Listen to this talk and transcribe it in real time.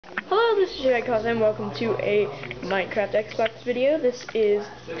Hello, this is J and welcome to a Minecraft Xbox video. This is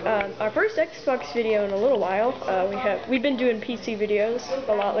our first Xbox video in a little while. We've been doing PC videos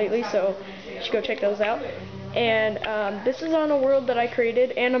a lot lately, so you should go check those out. And this is on a world that I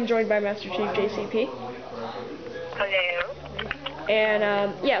created, and I'm joined by Master Chief JCP. Hello.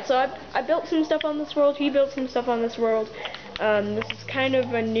 And yeah, so I built some stuff on this world. He built some stuff on this world. This is kind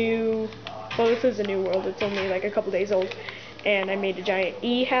of a new. Well, this is a new world. It's only like a couple days old. And I made a giant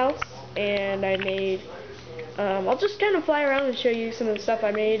E house, and I made, I'll just kind of fly around and show you some of the stuff I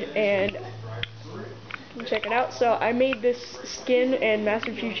made, and check it out. So I made this skin, and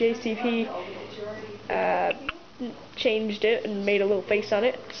Master Chief JCP changed it and made a little face on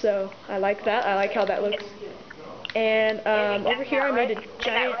it, so I like that. I like how that looks. And over here I made a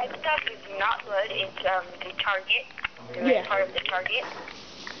giant... That red stuff is not wood, it's the target, the red part of the target.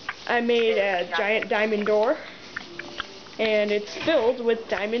 I made a giant diamond door, and it's filled with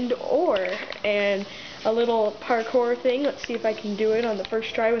diamond ore, and a little parkour thing. Let's see if I can do it on the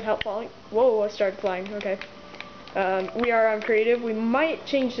first try without falling. Whoa, I started flying. Okay. We are on creative. We might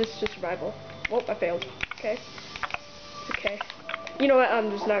change this to survival. Oh, I failed. Okay. It's okay. You know what?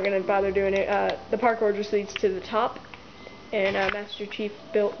 I'm just not going to bother doing it. The parkour just leads to the top, and Master Chief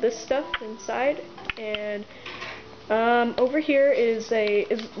built this stuff inside, and over here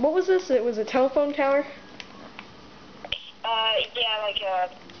what was this? It was a telephone tower? Yeah, like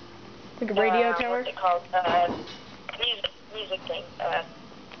a radio tower? What's it called? Music thing.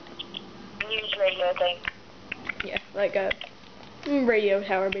 News radio thing. Yeah, like a radio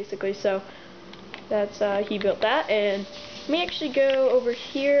tower, basically. So that's he built that, and let me actually go over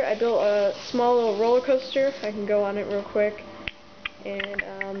here. I built a small little roller coaster. I can go on it real quick.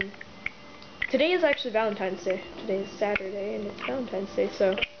 And today is actually Valentine's Day. Today is Saturday, and it's Valentine's Day.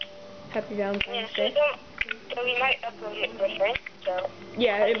 So happy Valentine's Day. So we might upload it different. So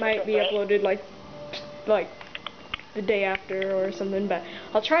yeah, it might be uploaded like the day after or something, but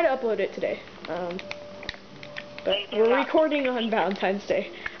I'll try to upload it today. But we're recording on Valentine's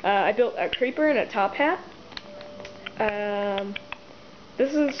Day. I built a creeper and a top hat.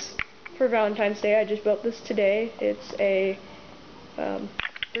 This is for Valentine's Day. I just built this today. It's a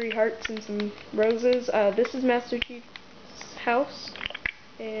 3 hearts and some roses. This is Master Chief's house,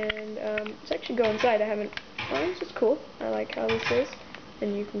 and let's actually go inside. I haven't. Oh, this is cool. I like how this is.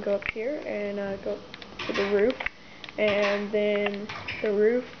 And you can go up here and go to the roof, and then the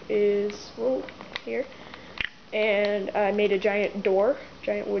roof is here. And I made a giant door,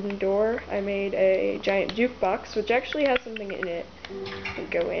 giant wooden door. I made a giant jukebox, which actually has something in it. You can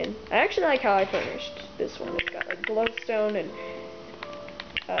go in. I actually like how I furnished this one. It's got like glowstone and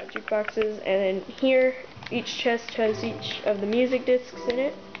jukeboxes, and then here each chest has each of the music discs in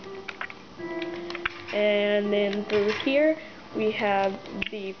it. And then through here we have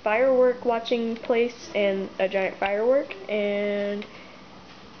the firework watching place and a giant firework, and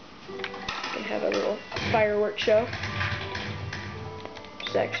we have a little firework show, which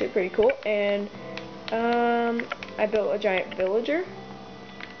is actually pretty cool. And I built a giant villager.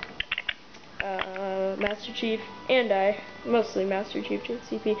 Master Chief and mostly Master Chief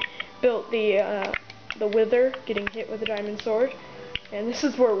JCP, built the Wither getting hit with a diamond sword. And this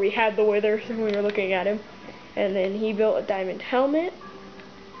is where we had the Wither when we were looking at him. And then he built a diamond helmet.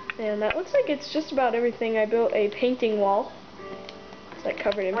 And that looks like it's just about everything. I built a painting wall. It's like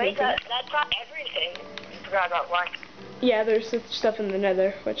covered in painting. Wait, that's not everything. I forgot about one. Yeah, there's stuff in the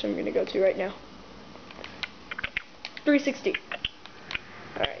nether, which I'm going to go to right now. 360.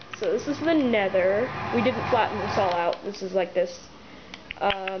 Alright, so this is the nether. We didn't flatten this all out. This is like this.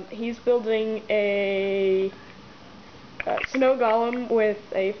 He's building a snow golem with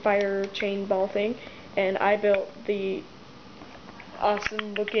a fire chain ball thing, and I built the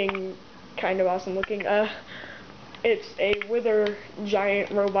awesome looking, it's a wither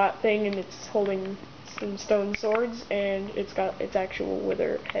giant robot thing, and it's holding some stone swords, and it's got its actual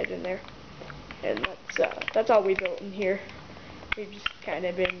wither head in there. And that's all we built in here. We've just kind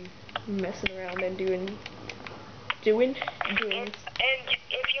of been messing around and doing. And if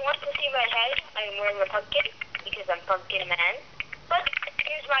you want to see my head, I'm wearing a pumpkin because I'm Pumpkin Man. But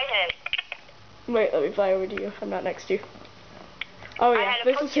here's my head. Wait, let me fly over to you. I'm not next to you. Oh yeah,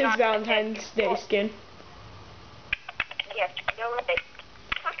 this is his Valentine's Day skin. Yes, no way.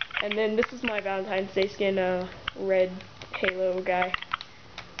 And then this is my Valentine's Day skin, red halo guy.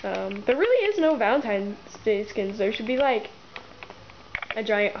 There really is no Valentine's Day skins. There should be like a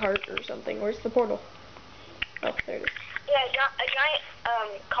giant heart or something. Where's the portal? Oh, there it is. Yeah, a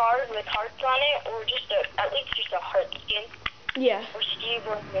giant card with hearts on it, or at least just a heart skin. Yeah. Or Steve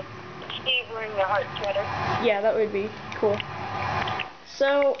wearing the heart sweater. Yeah, that would be cool.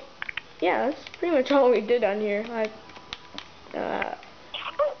 So, yeah, that's pretty much all we did on here. Oh,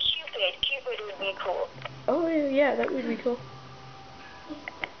 Cupid. Cupid would be cool. Oh, yeah, that would be cool.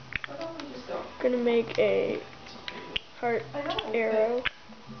 Gonna make a heart arrow.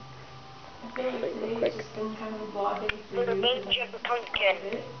 Real quick. With a binge of the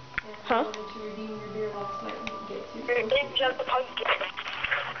pumpkin. Huh? With a binge of the pumpkin.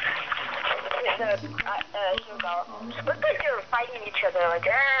 With the snowball. Look like they're fighting each other, like,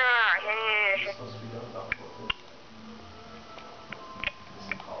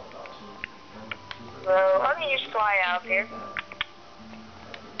 Well, let me just fly out here.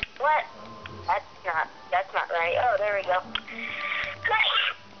 What? That's not right. Oh, there we go.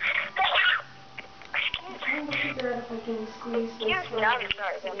 Excuse me, I'm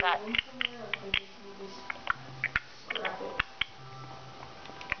sorry about that.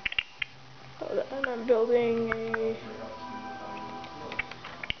 Hold on, I'm building a...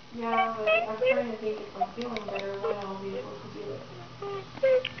 Yeah, but I'm trying to think if I'm feeling better when I'll be able to do it.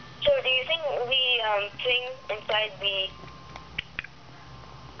 So do you think the thing inside the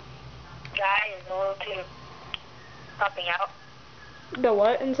guy is a little too popping out? The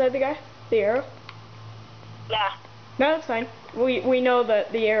what inside the guy? The arrow? Yeah. No, that's fine. We know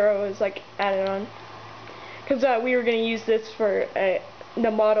that the arrow is like added on. Cause we were gonna use this for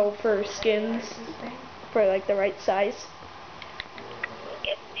the model for skins for like the right size.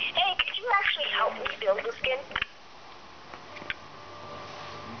 Okay. Hey, could you actually help me build the skin?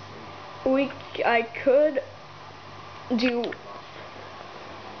 I could do.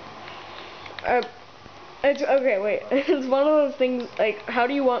 It's okay. Wait, it's one of those things. Like, how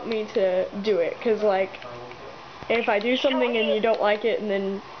do you want me to do it? Cause like, if I do something and you don't like it, and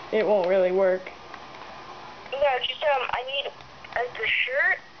then it won't really work. No, just I need the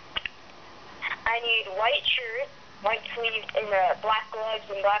shirt. I need white shirt, white sleeves, and black gloves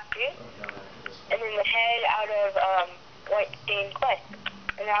and black boots, and then the head out of white stained clay.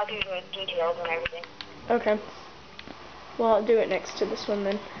 And I'll do the details and everything. Okay. Well, I'll do it next to this one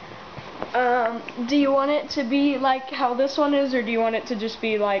then. Do you want it to be like how this one is, or do you want it to just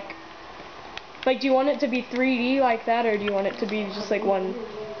be like do you want it to be 3D like that, or do you want it to be just like one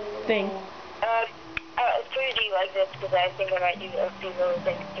thing? 3D like this, because I think I might do a few little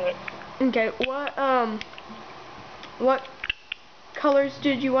things to it. Okay, what colors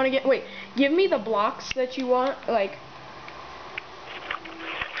did you want to get? Wait, give me the blocks that you want, like.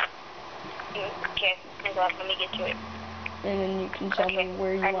 Okay, hold on, let me get to it. And then you can tell me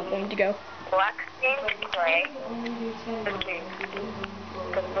where you want them to go. Black stained clay,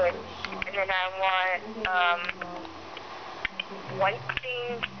 the foot, and then I want white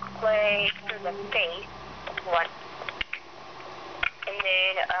stained clay for the face, one, and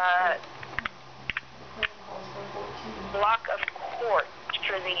then block of quartz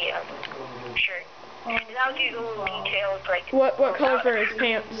for the shirt. And I'll do the little details like. What color for his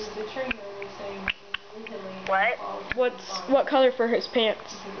pants? What? What color for his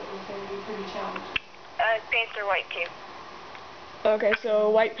pants? Pants are white too. Okay, so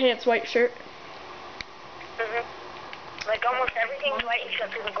white pants, white shirt. Mhm. Like almost everything's white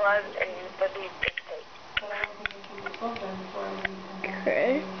except for the gloves and the boots.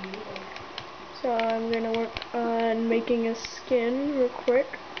 Okay. So I'm gonna work on making a skin real quick.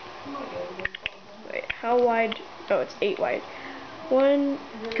 Wait, how wide? Oh, it's 8 wide. One.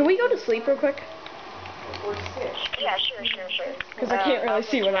 Can we go to sleep real quick? Yeah, sure. Because I can't really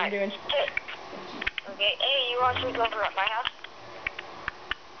see what I'm doing. Okay, hey, you want to sleep over at my house?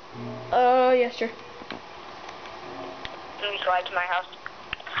 Yeah, sure. Can we slide to my house?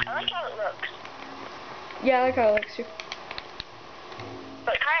 I like how it looks. Yeah, I like how it looks too.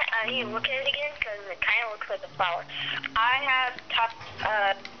 But I need to look at it again because it kind of looks like a flower. I have top,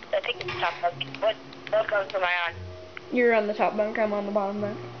 I think it's top bunk. What bunks am I on? You're on the top bunk, I'm on the bottom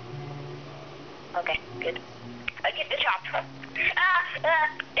bunk. Okay, good. I get the top.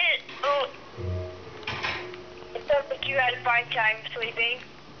 It sounds like you had a fine time sleeping.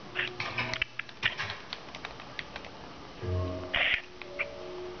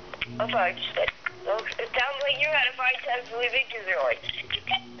 That's what I just said. It sounds like you had a fine time sleeping because you're like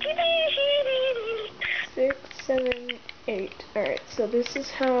 6, 7, 8. Alright, so this is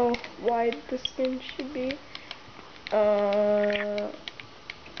how wide the skin should be.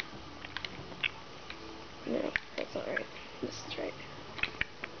 No, that's not right. This is right.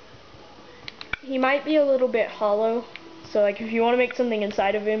 He might be a little bit hollow, so like if you want to make something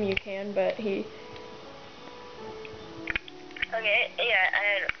inside of him, you can, but he... Okay, yeah,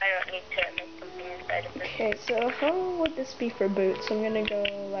 I don't need to make something inside of it. Okay, so how would this be for boots? I'm gonna go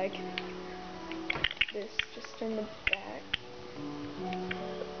like this, just on the back.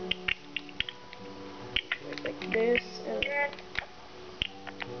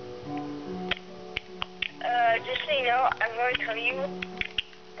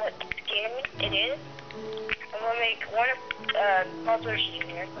 also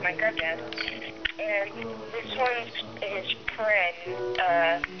Junior, Minecraft Dad. And this one's his friend.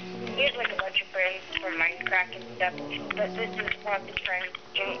 He has like a bunch of friends from Minecraft and stuff. But this is one of his friends,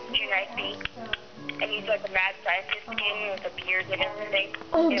 Junior, and he's like a mad scientist kid with a beard and everything.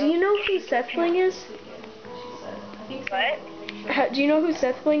 Oh, do you know who Sethling is? What? Do you know who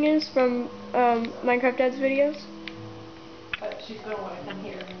Sethling is from Minecraft Dad's videos? But she's gonna want to come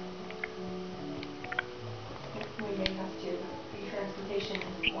here. We may have to be transportation.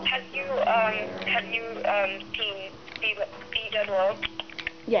 Have you seen B-Double?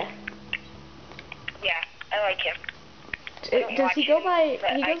 Yeah. Yeah, I like him. Does he go by,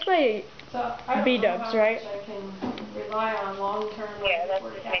 he goes by So I don't B-Dubs, know how right? much I can rely on long-term Yeah, that's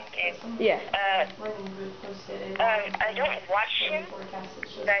his forecasts. nickname. Yeah. Running group posted a I don't watch him, forecast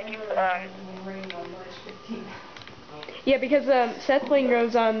that's just but I do, rain on March 15th. Yeah, because Sethling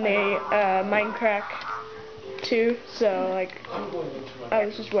goes on the Minecraft too, so like I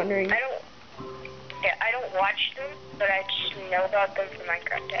was just wondering. I don't watch them, but I just know about them from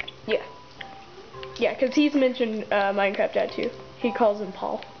Minecraft Dad. Yeah. Yeah, because he's mentioned Minecraft Dad too. He calls him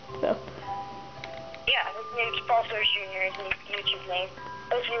Paul, so. Yeah, his name's Paul Source Jr. is his YouTube name.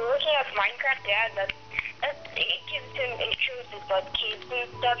 But if you're looking up Minecraft Dad, it gives him, it shows his like kids and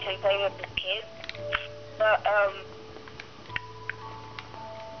stuff and playing with his kids. But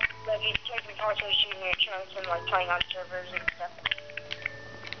like he's taking Paul Source Jr. showing him like playing on servers and stuff.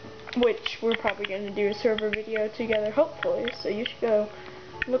 Which we're probably going to do a server video together, hopefully. So you should go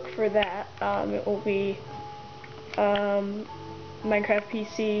look for that. It will be Minecraft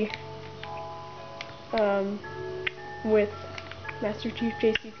PC with Master Chief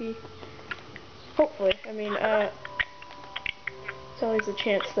JCP. Hopefully. I mean, it's always a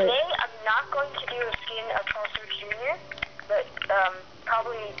chance that. Today I'm not going to do a skin of Paul Source Jr., but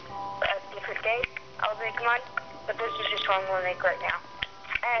probably a different day I'll make mine. But this is just what I'm going to make right now.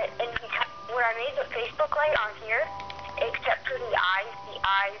 And when I made the Facebook light on here, except for the eyes,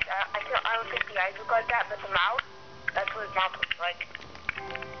 I don't think the eyes look like that, but the mouth, that's what his mouth looks like.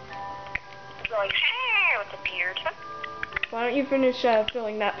 It's like, hey, with the beard. Why don't you finish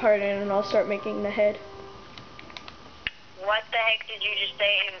filling that part in, and I'll start making the head. What the heck did you just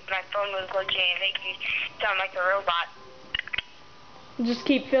say? My phone was glitching and making me sound like a robot. Just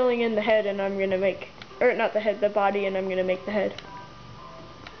keep filling in the head, and I'm gonna make, or not the head, the body, and I'm gonna make the head.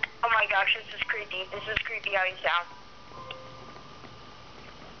 Oh my gosh, this is creepy. This is creepy how you sound.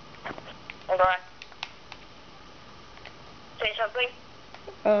 Hold on. Say something?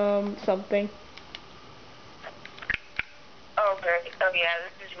 Something. Oh, great. Oh yeah,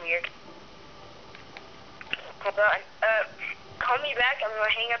 this is weird. Hold on. Call me back. I'm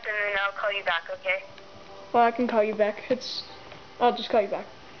gonna hang up and then I'll call you back, okay? Well, I can call you back. I'll just call you back.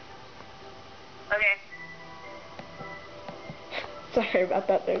 Okay. Sorry about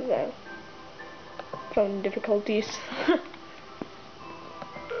that, there's phone difficulties.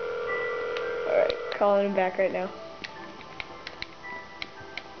 Alright, calling him back right now.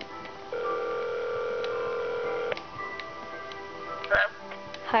 Hello?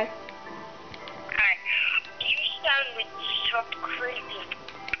 Hi. Hi. You sounded so creepy.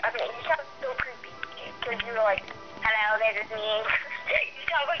 I mean, you sound so creepy. Because you were like, hello, this is me. You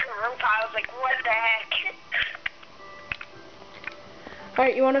sound like a robot. I was like, what the heck?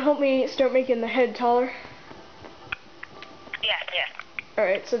 Alright, you want to help me start making the head taller? Yeah.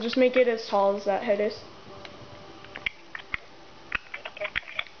 Alright, so just make it as tall as that head is. Okay.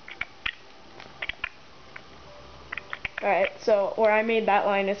 Alright, so where I made that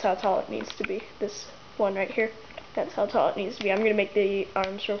line is how tall it needs to be. This one right here. That's how tall it needs to be. I'm going to make the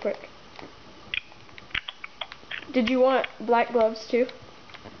arms real quick. Did you want black gloves too?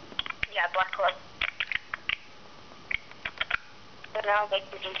 Yeah, black glove. And I'll make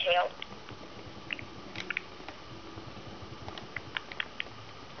the detail.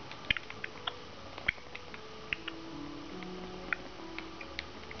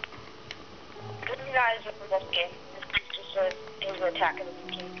 This is not his normal skin. This is just his attack of the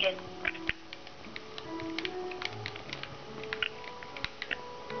skin.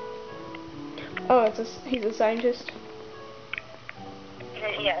 Oh, he's a scientist. Yeah,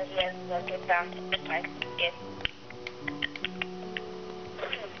 he has a good sound in the type of skin.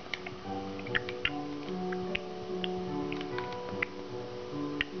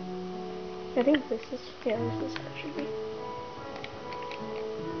 I think this is how it should be.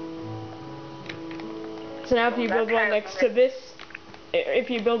 So now if you build one next to this, if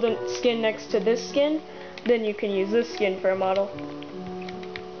you build a skin next to this skin, then you can use this skin for a model.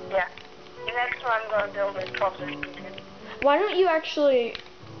 Yeah. And that's what I'm going to build is closer. Why don't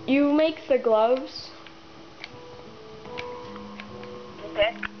you make the gloves,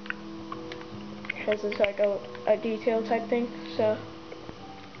 Okay. Because it's like a detail type thing, so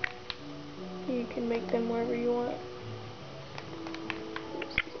you can make them wherever you want.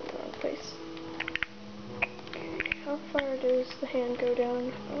 Oops, it's in the wrong place. Okay, how far does the hand go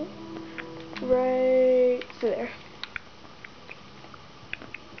down? Oh, right there.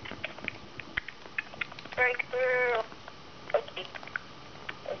 Breakthrough. Okay.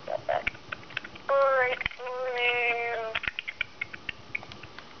 Let's get that. Breakthrough.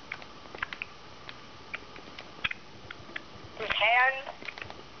 His hand.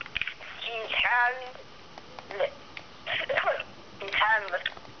 His hand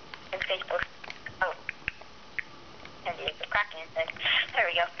and Facebook. Oh. And there's a crack in his head. There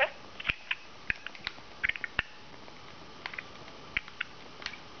we go.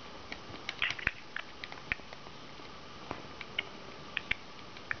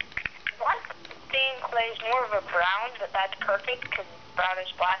 Stained clay is more of a brown, but that's perfect because it's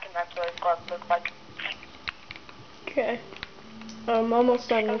brownish black and that's what his gloves look like. Okay. I'm almost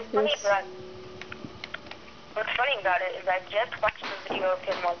done with this. What's funny about it is I just watched the video of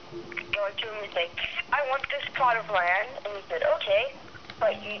him like going to him and saying, I want this plot of land, and he said, okay,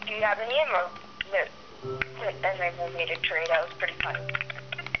 but do you have any ammo? No. And then we made a trade. That was pretty funny.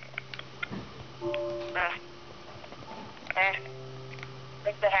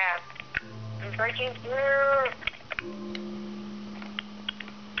 Like the hand. I'm breaking through.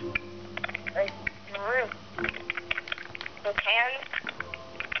 Like the roof. His hand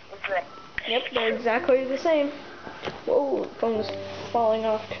is the. Yep, they're exactly the same. Whoa, the phone's falling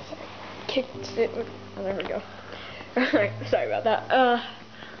off because I kicked it. Oh, there we go. Alright, sorry about that.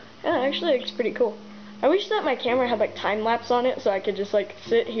 Yeah, actually looks pretty cool. I wish that my camera had like time lapse on it so I could just like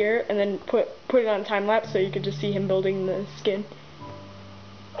sit here and then put it on time lapse so you could just see him building the skin.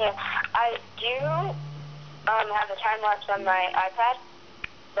 Yeah, I do have a time lapse on my iPad,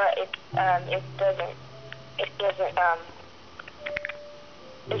 but it doesn't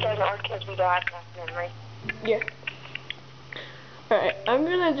work because we don't have enough memory. Yeah. Alright, I'm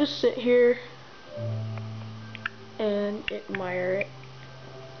gonna just sit here and admire it.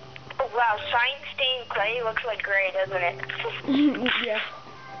 Oh wow, cyan stained clay looks like gray, doesn't it? Yeah.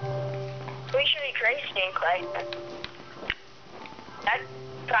 We should be gray stained clay. That's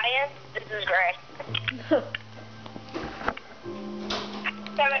cyan, this is gray.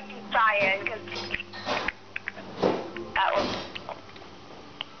 Cyan, because that was.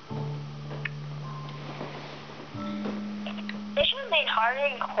 They should have made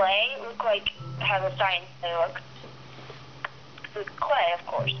hardened clay look like how the cyan clay looks. With clay, of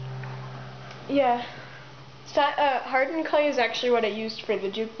course. Yeah. Hardened clay is actually what I used for the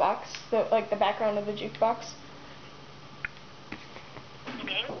jukebox, the background of the jukebox.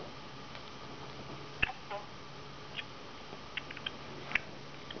 Okay.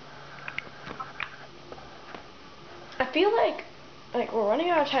 I feel like we're running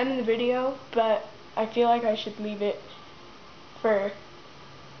out of time in the video, but I feel like I should leave it for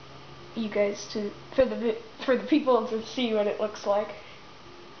you guys for the people to see what it looks like.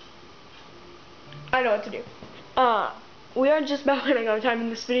 I know what to do. We are just about running out of time in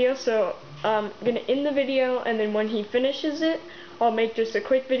this video, so I'm gonna end the video, and then when he finishes it, I'll make just a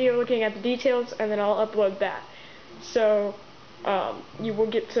quick video looking at the details, and then I'll upload that. So you will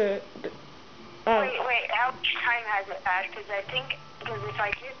get to. Wait, how much time has it passed? Because if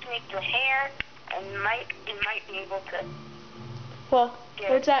I just make the hair, it might be able to. Well,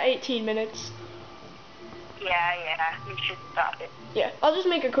 it's at 18 minutes. Yeah, we should stop it. Yeah, I'll just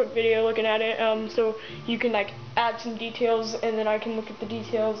make a quick video looking at it, so you can like add some details, and then I can look at the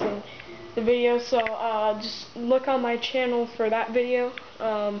details in the video. So just look on my channel for that video.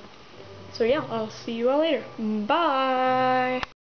 So yeah, I'll see you all later. Bye.